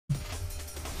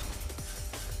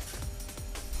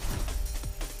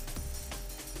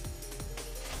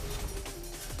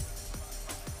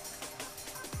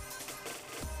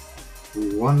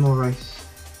one more race.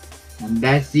 And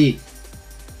that's it.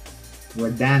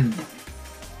 We're done.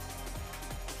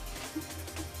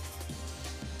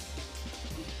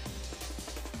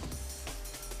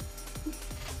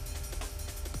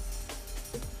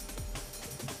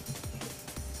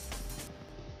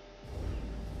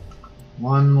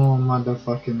 One more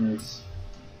motherfucking race.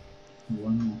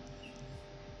 One more.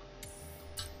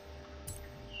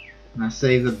 And I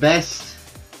save the best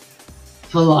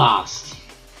for last.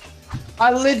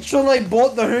 I literally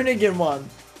bought the Hoonigan one.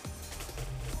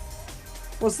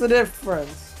 What's the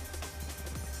difference?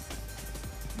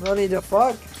 Money the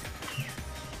fuck?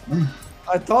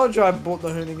 I told you I bought the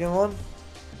Hoonigan one.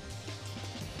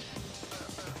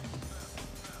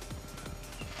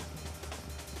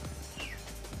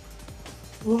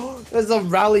 There's a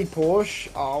rally Porsche.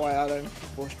 Oh wait, I don't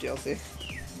Porsche DLC.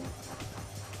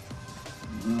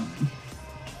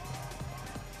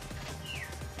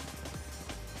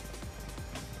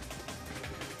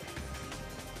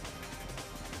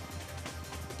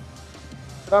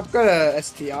 I've got a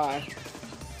STI.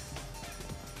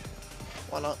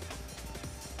 Why not?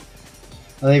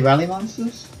 Are they rally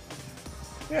monsters?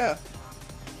 Yeah.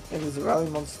 It is a rally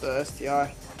monster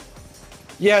STI.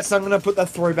 Yes, I'm gonna put that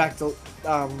throwback to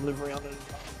livery on it.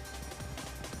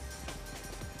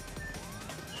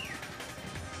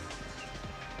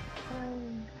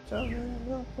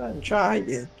 And try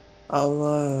it.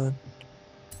 I'll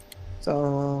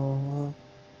so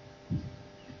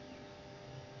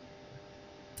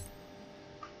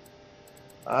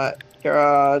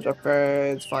garage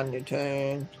upgrades, find new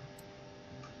tune.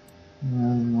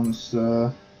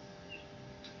 Monster.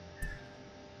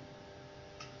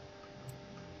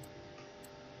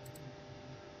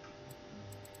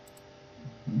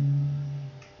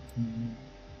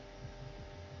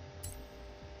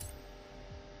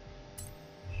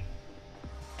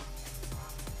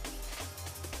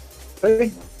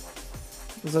 Hey,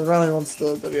 there's a rally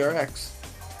monster WRX.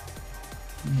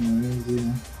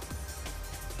 Yeah.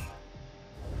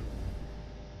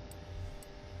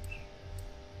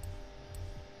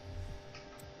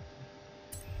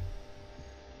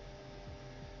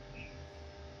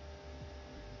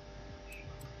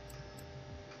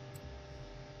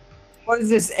 What is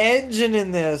this engine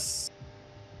in this?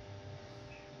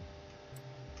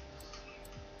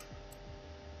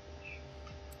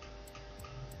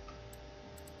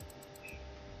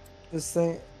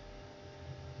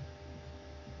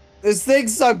 This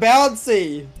thing's so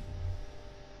bouncy.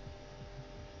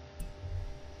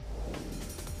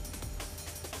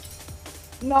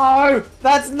 No,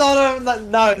 that's not a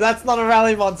no. That's not a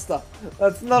rally monster.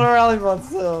 That's not a rally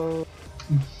monster.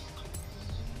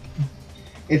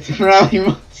 It's a rally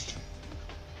monster.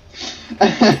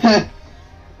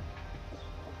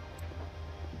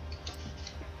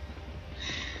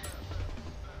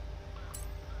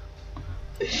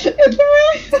 It's a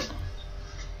rally.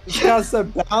 This guy's so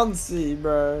bouncy,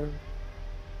 bro.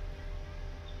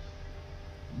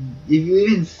 Have you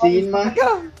even seen my?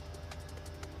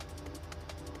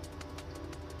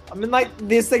 I mean, like,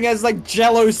 this thing has, like,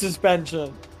 jello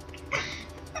suspension.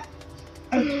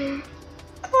 And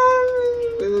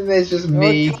then there's just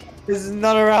me. This is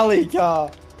not a rally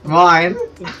car. Mine.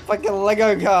 It's a fucking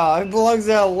Lego car. It belongs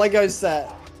in a Lego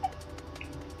set.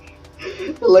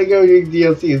 The Lego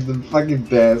DLC is the fucking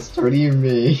best. What do you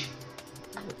mean?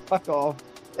 Fuck off.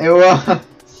 It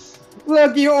was.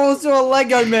 Look, you're also a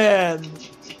Lego man.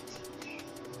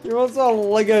 You're also a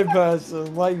Lego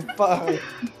person. Like, fuck.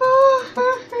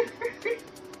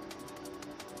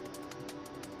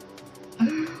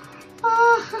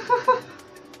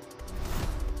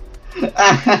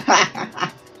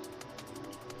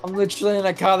 I'm literally in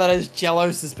a car that has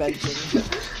jello suspension.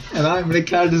 And I'm in a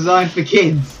car designed for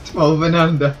kids, 12 and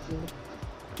under.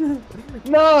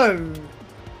 No!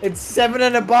 It's 7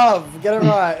 and above. Get it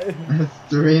right. That's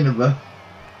 3 and above.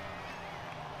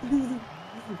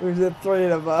 Or is it 3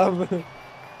 and above?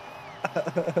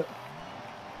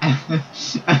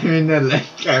 I'm in the leg.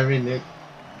 I'm in it.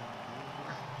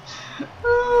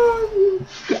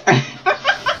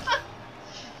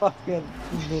 Fucking.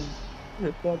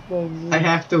 I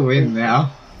have to win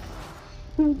now.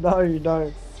 No, you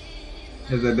don't.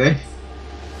 Yes, I do.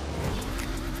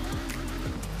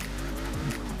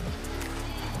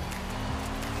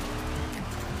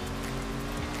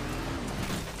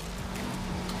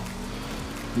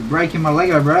 You're breaking my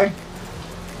Lego, bro.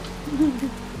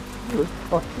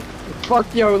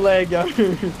 Fuck your Lego.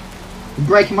 You're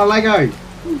breaking my Lego.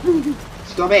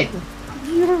 Stop it.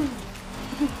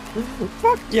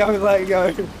 Fuck your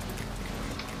Lego.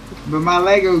 But my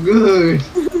Lego good.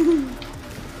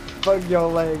 Fuck your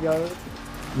Lego.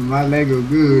 But my Lego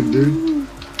good, dude.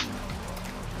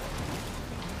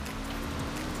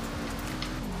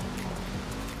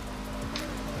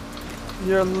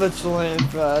 You're literally in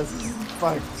first.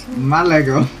 Fuck. My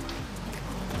Lego.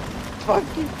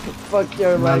 Fuck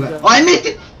your Lego. Oh, I missed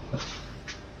it!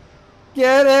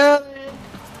 Get out!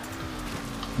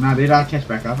 Nah, dude, I'll catch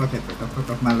back up. Fuck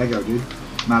off my Lego, dude.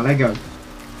 My Lego.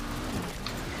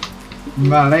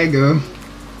 My Lego.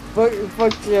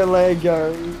 Fuck your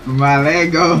Lego. My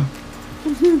Lego.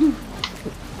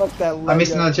 Fuck that Lego. I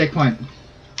missed another checkpoint.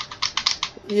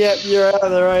 Yep, you're out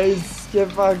of the race.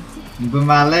 Get fucked. But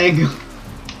my Lego.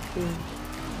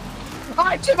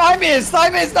 Oh, Chip, I missed!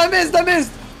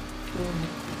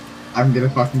 I'm gonna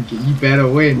fucking get you. Better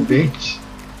win, bitch.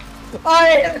 I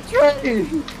hit a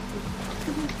tree!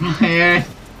 Ryan.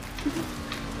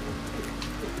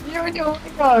 You and your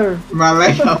Lego! My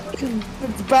Lego.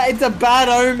 It's a bad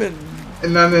omen.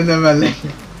 No, my Lego.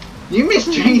 You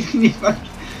missed trees. You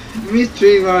missed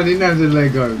trees when I didn't have the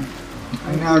Lego.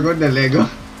 And now I got the Lego.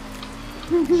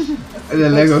 The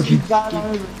Lego can. Bad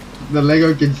omen. The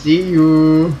Lego can see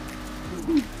you.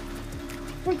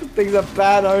 Fucking thing's a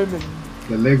bad omen.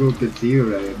 The Lego can see you,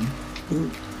 Ryan.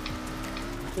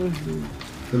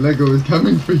 The Lego is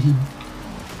coming for you.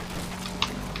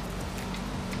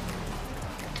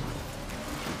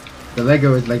 The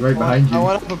Lego is like right behind you. I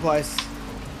want up a place.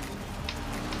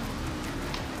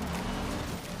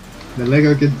 The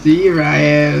Lego can see you,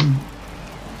 Ryan.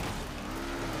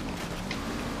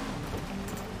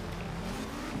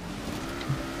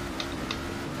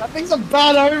 That thing's a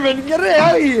bad omen. Get it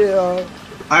out of here.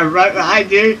 I'm right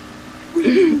behind you.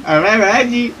 I'm right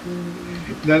behind you.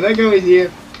 The Lego is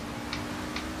here.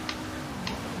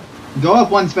 Go up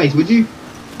one space, would you?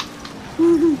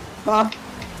 Huh?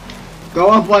 Go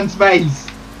up one space.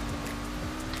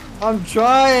 I'm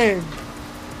trying.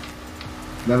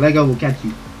 The Lego will catch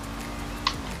you.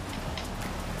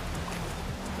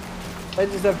 They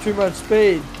just have too much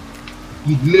speed.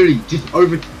 You literally just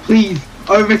please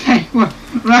overtake one.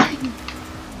 Right?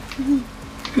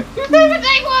 Just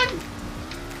overtake one.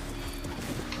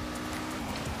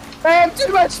 They have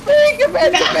too much speed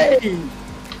compared to me.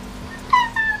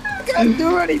 I can't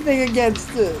do anything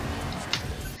against it.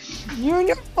 You're in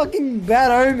your fucking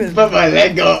bad omen. But my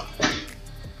Lego.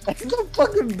 It's a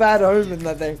fucking bad omen,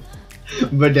 that thing.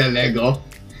 But the Lego.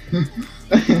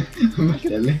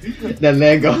 The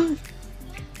Lego.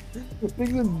 The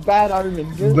thing's a bad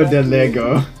omen. But the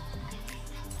Lego.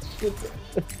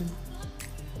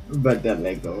 But the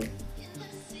Lego.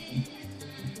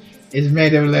 It's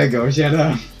made of Lego, shut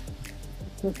up.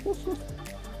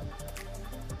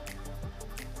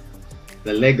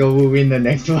 The Lego will win the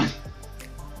next one.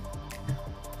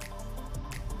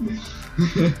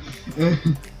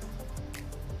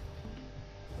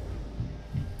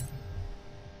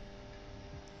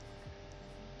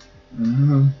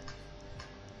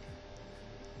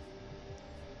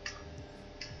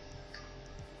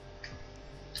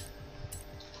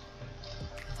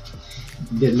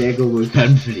 The Lego will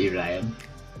come for you, Ryan.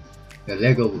 The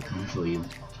Lego will come for you.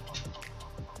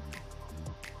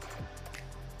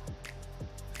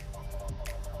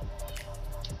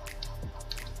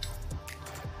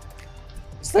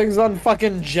 This thing's on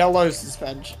fucking Jello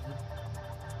suspension.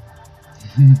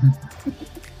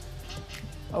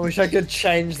 I wish I could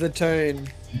change the tune.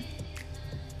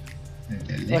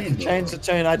 If I could change the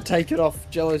tune, I'd take it off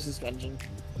Jello suspension.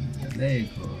 The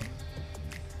Lego.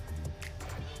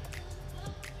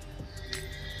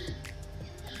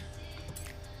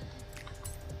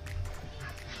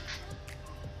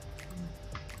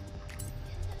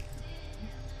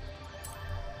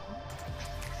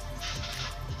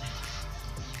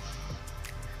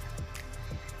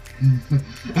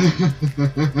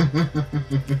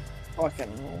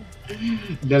 Fucking hell.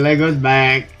 The Lego's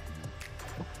back.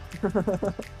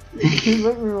 You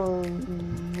make me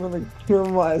wanna kill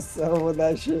myself with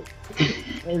that shit.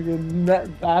 Fucking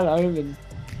that bad omen.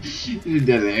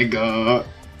 The Lego.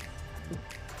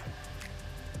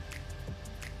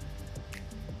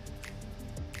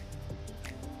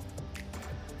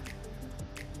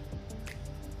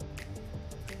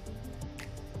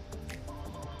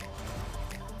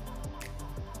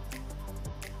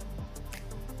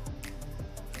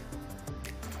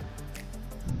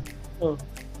 Oh.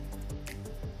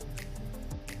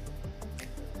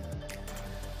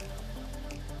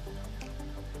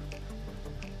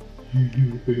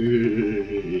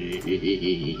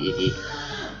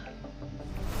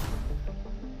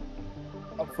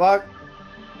 Oh fuck.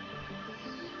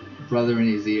 Brother and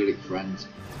his idiotic friends.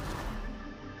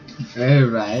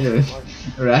 Ryan.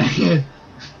 Ryan.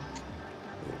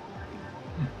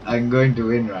 I'm going to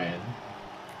win, Ryan.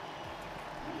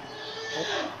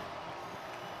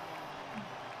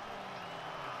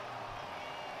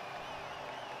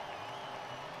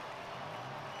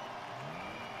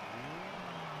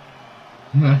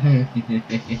 Hey,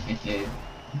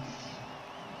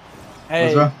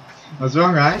 What's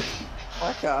wrong, right?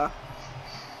 my car.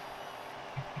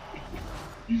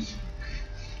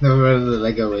 The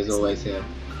Lego is always here.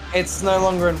 It's no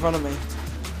longer in front of me.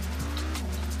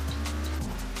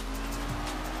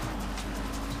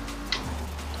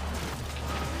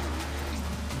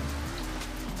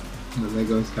 The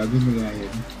Lego is coming again.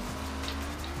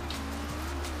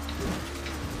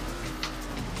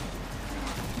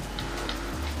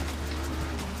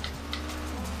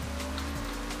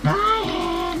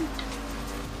 Ryan!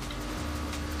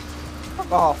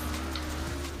 Fuck off.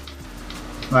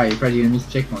 Right, you're probably gonna miss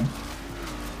the checkpoint.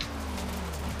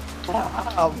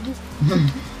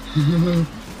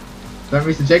 Don't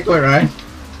miss the checkpoint, right?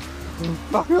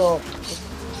 Fuck off.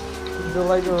 The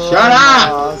Lego Shut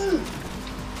up!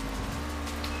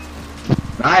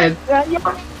 Ryan!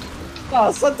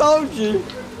 Yes, I told you.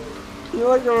 You're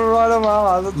like a right on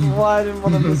my ass. That's why I didn't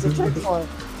want to miss the checkpoint.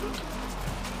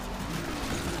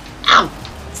 Ow!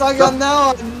 Suck on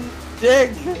now,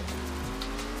 dick.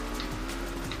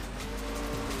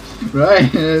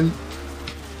 Ryan!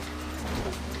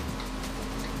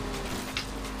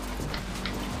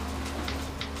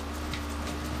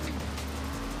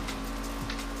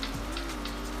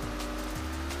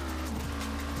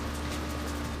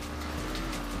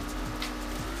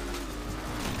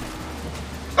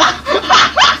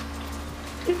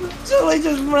 Julie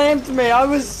just rammed me. I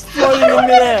was floating in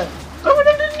midair. I went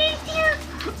underneath you!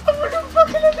 I went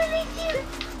fucking underneath you!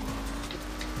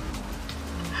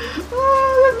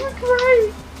 Oh, that was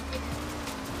great!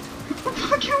 I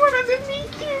fucking went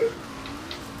underneath you!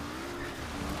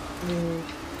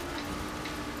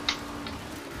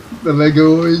 The Lego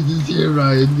always is here,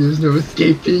 Ryan. There's no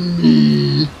escaping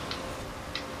me.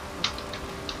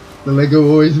 The Lego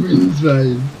always wins,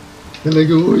 Ryan. The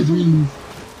Lego always wins.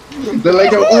 The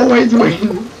Lego always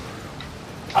wins.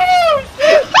 Oh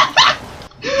shit!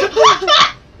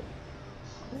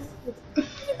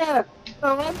 Yeah,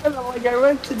 I wonder like I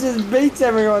went to just beat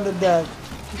everyone to death.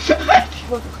 The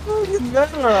fucking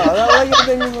murderer. That Lego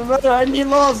thing is a murderer and he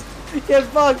lost. Get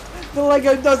fucked. The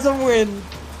Lego doesn't win.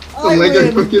 The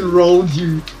Lego fucking rolled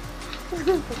you.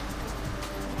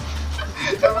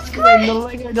 That was great. When the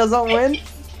Lego doesn't win,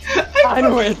 I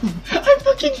win. I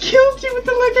fucking killed you with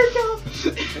the Lego gun.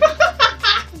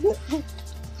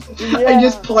 Yeah. I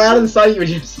just pull out of the side of you and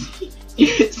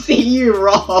just see you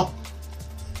roll.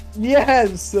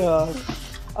 Yes,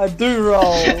 I do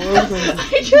roll.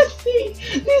 I just see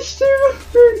this super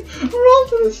food roll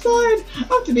to the side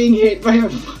after being hit by a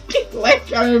fucking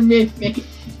Lego mini.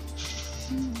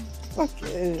 Fuck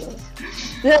yeah.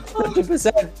 Yeah,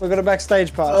 100%. We got a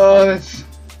backstage pass. Oh,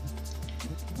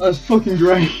 that's fucking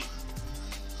great.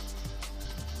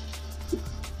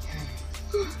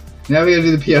 Now we gotta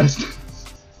do the PR stuff.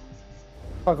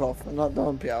 Fuck off. I'm not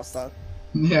doing PR stuff.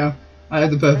 Yeah, I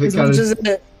had the perfect As much colours.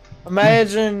 as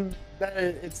Imagine that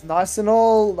it's nice and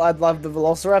all. I'd love the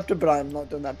Velociraptor, but I'm not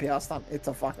doing that PR stunt. It's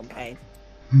a fucking pain.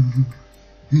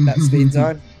 That speed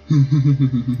zone.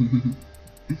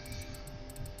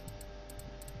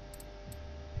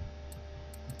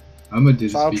 I'm gonna do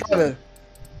the So speed zone.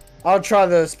 I'll try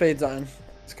the speed zone.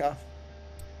 Let's go.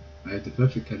 I had the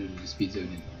perfect colour to do the speed zone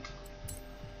in.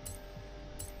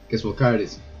 Guess what car it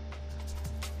is?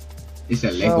 It's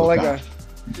a Lego Lego. car.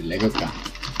 It's a Lego car.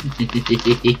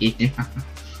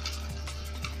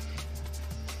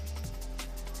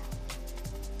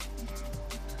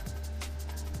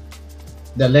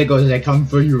 The Legos, they come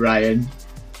for you, Ryan.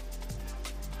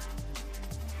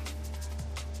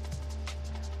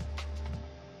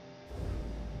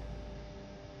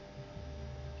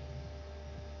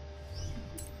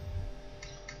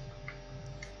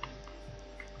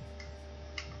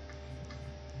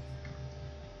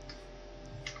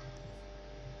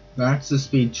 That's the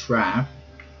speed trap.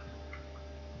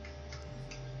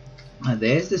 Ah,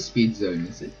 there's the speed zone,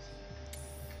 is it?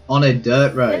 On a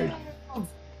dirt road.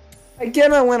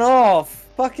 Again, I went off.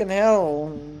 Fucking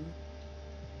hell.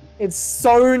 It's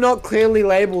so not clearly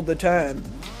labeled the turn.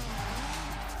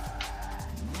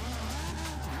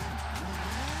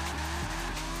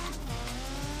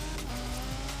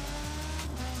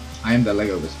 I am the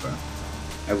Lego Whisperer.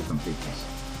 I will complete this.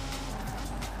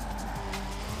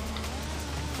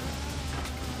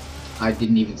 I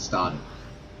didn't even start it.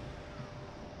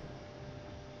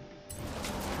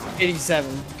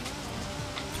 87.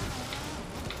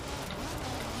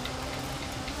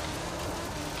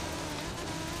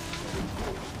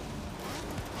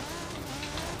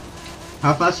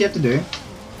 How fast do you have to do?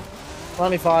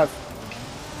 95.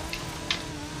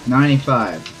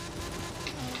 95.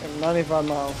 95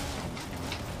 miles.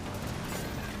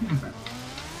 Okay.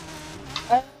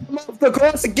 the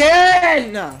course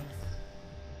again!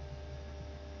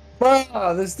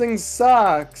 Bruh, this thing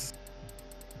sucks.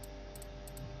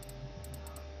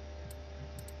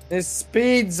 This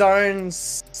speed zone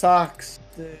sucks,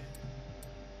 dude.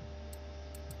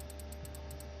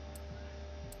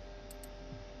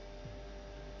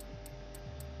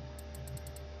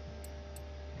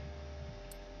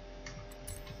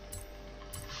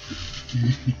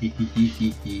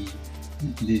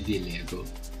 Lizzie Lego.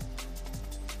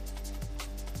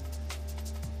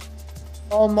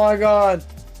 Oh my god.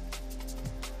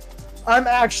 I'm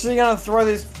actually gonna throw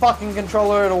this fucking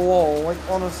controller at a wall. Like,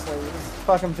 honestly, it's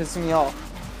fucking pissing me off.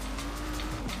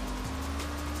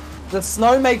 The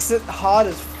snow makes it hard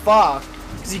as fuck.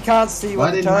 Because you can't see Why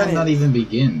what the did turn mine is. not even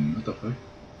begin? What the fuck?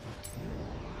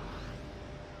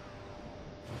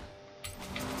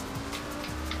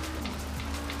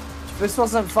 If this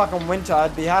wasn't fucking winter,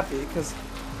 I'd be happy. Because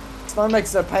snow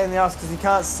makes it a pain in the ass because you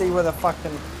can't see where the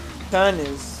fucking turn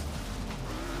is.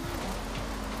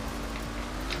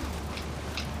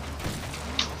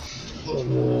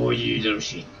 Oh, you little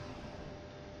shit.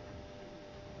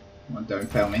 Well, don't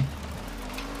fail me.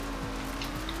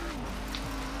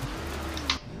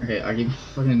 Okay, I keep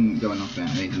fucking going off there.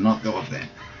 I need to not go off there.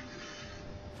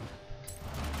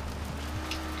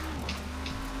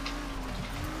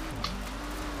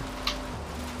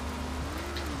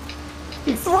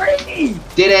 Three!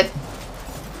 Did it!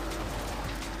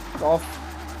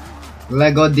 Off.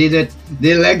 Lego did it!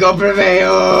 The Lego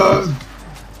prevails!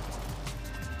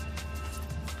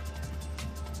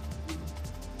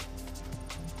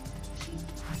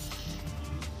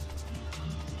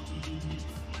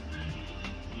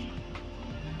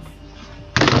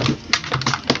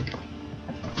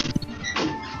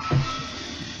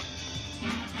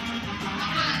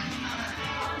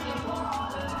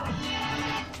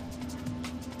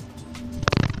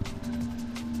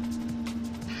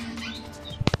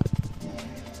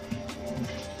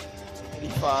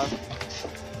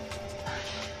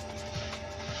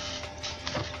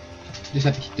 Just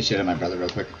have to kick the shit out of my brother real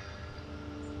quick.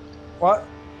 What?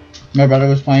 My brother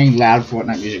was playing loud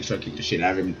Fortnite music, so I kicked the shit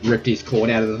out of him and ripped his cord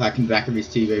out of the fucking back of his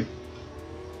TV.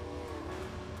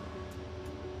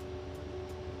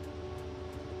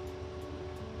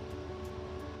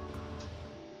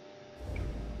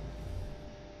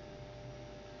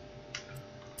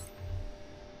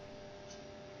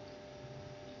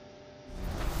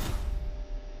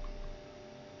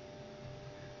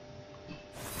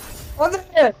 What the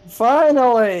heck?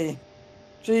 Finally!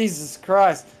 Jesus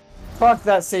Christ. Fuck,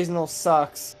 that seasonal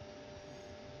sucks.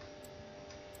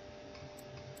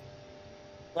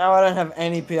 Now I don't have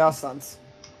any PR stunts.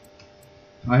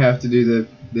 I have to do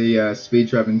the speed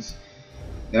trap and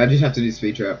I just have to do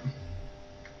speed trap.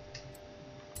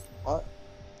 What?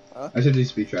 Huh? I should do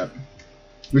speed trap.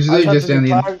 Which is I literally just down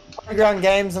the end. Playground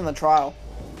games and the trial.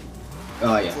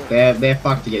 Oh yeah, they're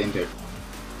fucked to get into.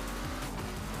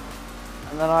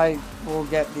 And then I will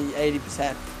get the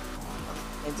 80%.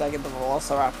 Means I get the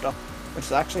Velociraptor, which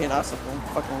is actually a nice looking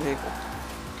fucking vehicle.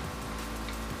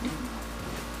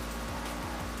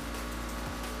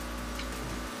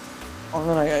 I'm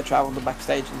gonna go travel to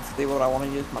backstage and see what I want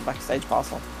to use my backstage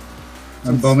pass on.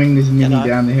 I'm bombing this mini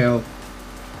down the hill.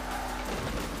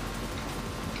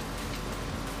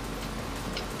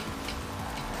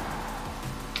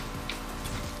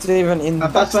 It's even in the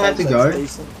That's where I had to go.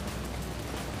 decent.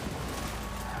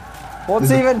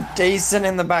 What's even decent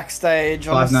in the backstage?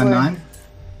 599.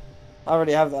 I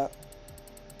already have that.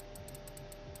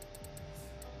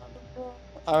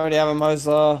 I already have a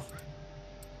Mosler.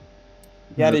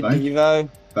 Yeti Devo.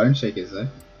 Bone shakers though.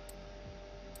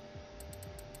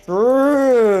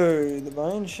 True, the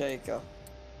Bone Shaker.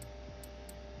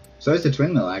 So is the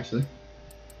twin mill actually.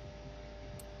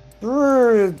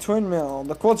 True, Twin Mill.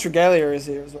 The Quartz Regalia is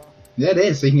here as well. Yeah, it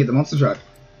is. So you can get the monster truck.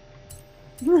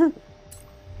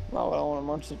 Oh, I don't want a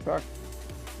monster truck.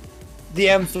 The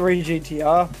M3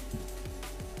 GTR.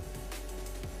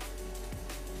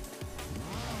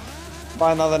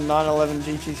 Buy another 911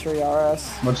 GT3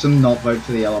 RS. Watch them not vote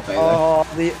for the LFA though. Oh,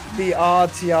 the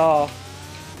RTR.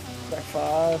 Back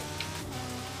 5.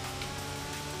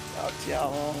 RTR.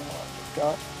 Oh,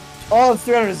 got. Oh, the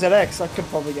 300 ZX. I could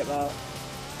probably get that.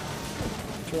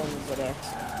 300 ZX.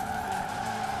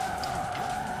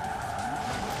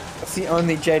 That's the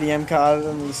only JDM car other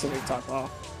than the Civic Type R.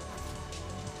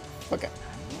 Okay.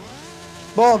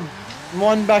 Boom!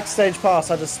 One backstage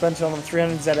pass. I just spent it on the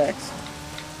 300 ZX.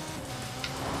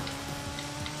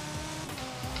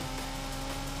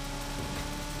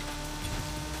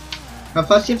 How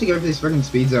fast do you have to go for this freaking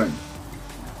speed zone?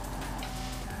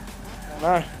 I don't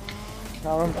know.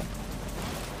 Can't remember.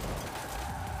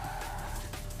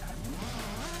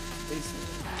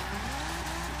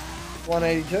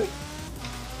 182.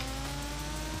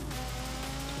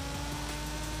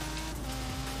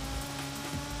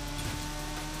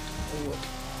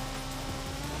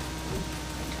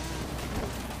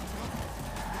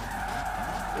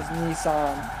 It's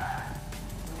Nissan.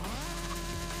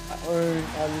 I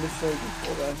literally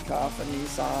just bought a car for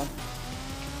Nissan.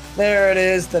 There it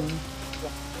is, the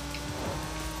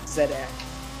ZX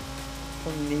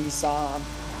from Nissan.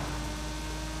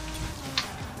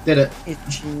 Did it.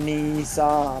 It's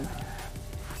Nissan.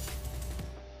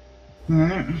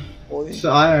 Alright. Boy.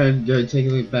 So I had to go take a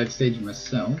look backstage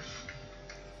myself.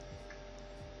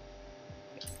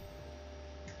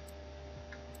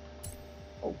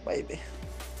 Oh baby.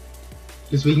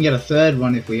 Because we can get a third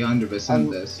one if we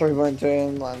 100% this. 3.2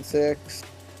 in line 6.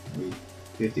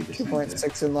 50%.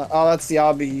 2.6 in line. Oh, that's the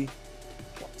RB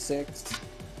 6.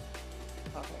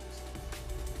 Oh,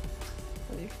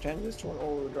 you can change this to an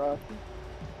all-wheel drive.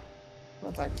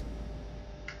 No thanks.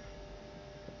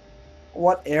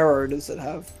 What error does it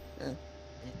have? Yeah.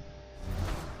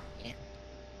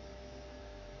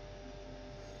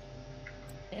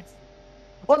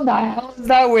 What the hell is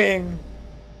that wing?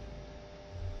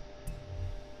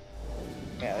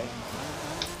 Yeah.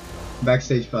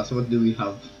 Backstage pass, what do we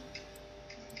have?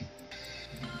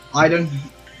 I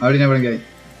already know what I'm getting.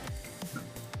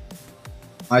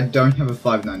 I don't have a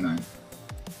 599.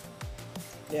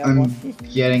 Yeah, I'm one.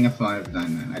 getting a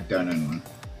 599. I don't own one.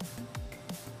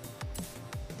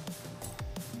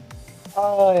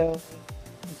 Oh, yeah.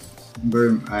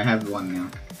 Boom, I have one now.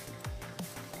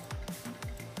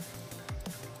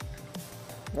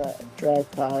 Right, drag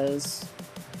tires.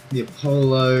 The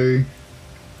Apollo.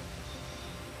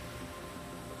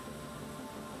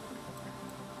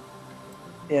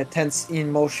 Yeah, tense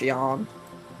in motion.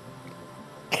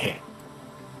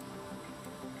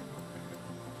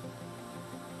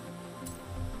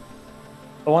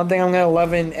 The one thing I'm gonna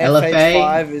love in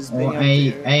FH5 is being or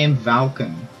able to AM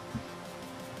Vulcan.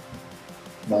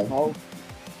 the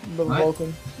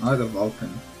Vulcan. I like the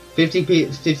Vulcan.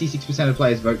 56% of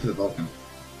players vote for the Vulcan.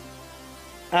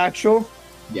 Actual?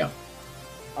 Yeah.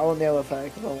 I want the LFA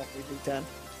because I want the V10.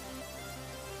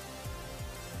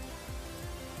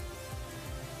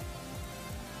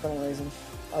 For no reason.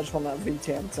 I just want that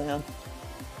V10 sound.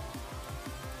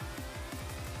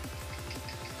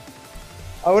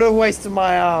 I would have wasted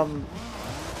my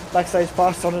backstage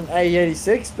pass on an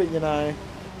A86, but you know,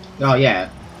 Oh yeah.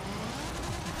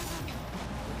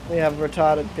 we have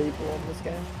retarded people on this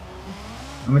game.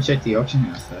 I'm gonna check the auction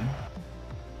house though.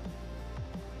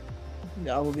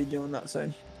 Yeah, I will be doing that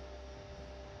soon.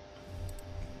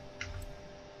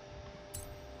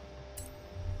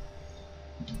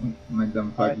 My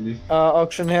dumb fuck, dude.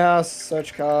 Auction house,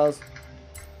 search cars,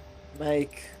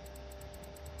 make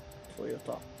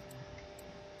Toyota.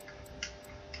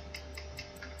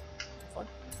 Fuck.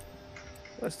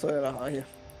 Where's Toyota? Oh,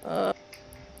 here.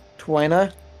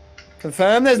 Twino.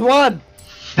 Confirm there's one!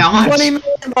 How much? 20 million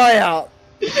buyout!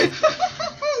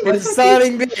 It's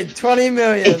starting bid, 20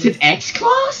 million. It's an X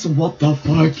class? What the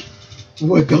fuck?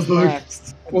 What the It's fuck?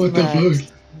 maxed. What the maxed.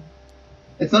 fuck?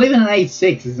 It's not even an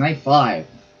 8.6, it's an 8.5.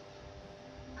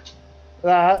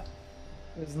 That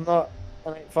is not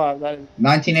an 8.5, that is...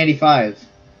 1985.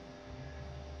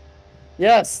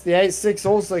 Yes, the 8.6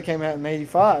 also came out in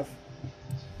 85.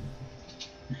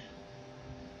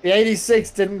 The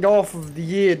 86 didn't go off of the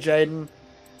year, Jaden.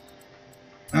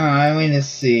 I want to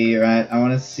see, right? I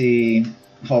want to see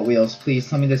Hot Wheels. Please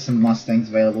tell me there's some Mustangs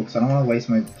available because I don't want to waste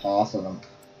my pass on them.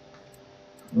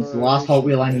 It's the last Hot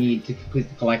Wheel I need to complete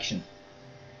the collection.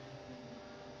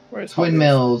 Where's Twin Hot Wheels?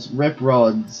 Mills, Rip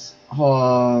Rods,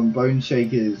 Bone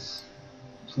Shakers,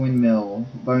 Twin Mill,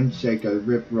 Bone Shaker,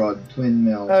 Rip Rod, Twin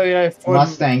Mill, Oh yeah, Ford.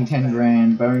 Mustang 10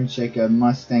 grand, Bone Shaker,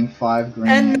 Mustang 5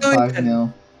 grand, 10 5 million.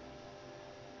 mil.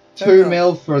 10 2 mil.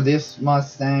 mil for this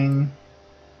Mustang.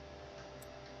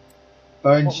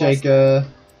 Bone What Shaker.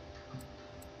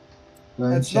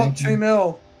 Bone It's not Shaker. 2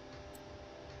 mil.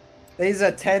 These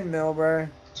are 10 mil, bro.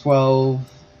 12.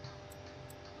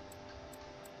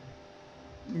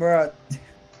 Bro.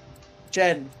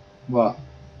 Jen, What?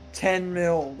 10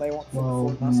 mil they want for the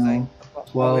 12 Ford Mustang. mil.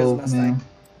 Hot Wheels 12 Mustang. mil.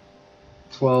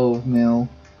 12 mil.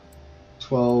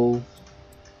 12.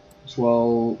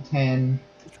 12. 10.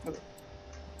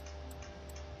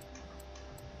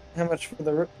 How much for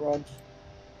the Rip Rod?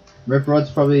 Rip Rod's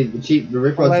probably the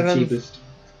Rip Rod's 11. the cheapest.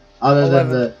 Other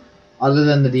 11.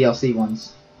 than the DLC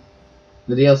ones.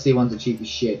 The DLC ones are cheap as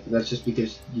shit, but that's just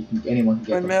because anyone can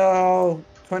get Twin them. mil.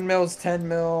 Twin mil's 10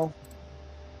 mil.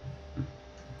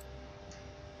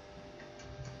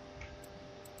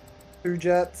 Two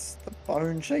Jets. The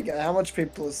Bone Shaker. How much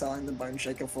people are selling the Bone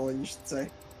Shaker for, you should say?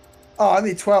 Oh,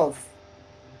 only 12.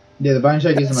 Yeah, the Bone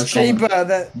Shaker is the That's most common. cheaper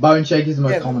than Bone Shaker is the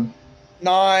most Yeah, common.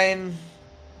 9.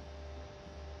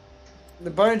 The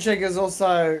Bone Shaker is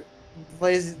also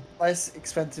less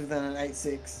expensive than an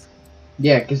 8.6.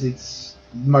 Yeah, because it's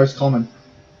most common.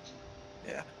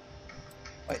 Yeah.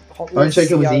 Wait, Hot Bone Wheels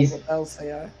Shaker was CO, easy. what the hell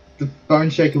CO? The Bone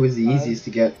Shaker was the easiest to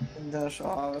get.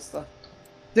 Industrial Harvester.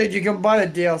 Dude, you can buy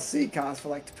the DLC cars for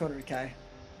like 200k.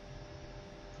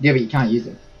 Yeah, but you can't use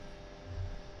it.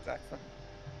 Exactly.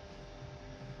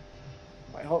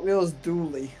 Wait, Hot Wheels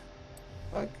Dually.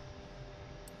 Like,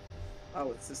 oh,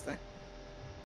 what's this thing?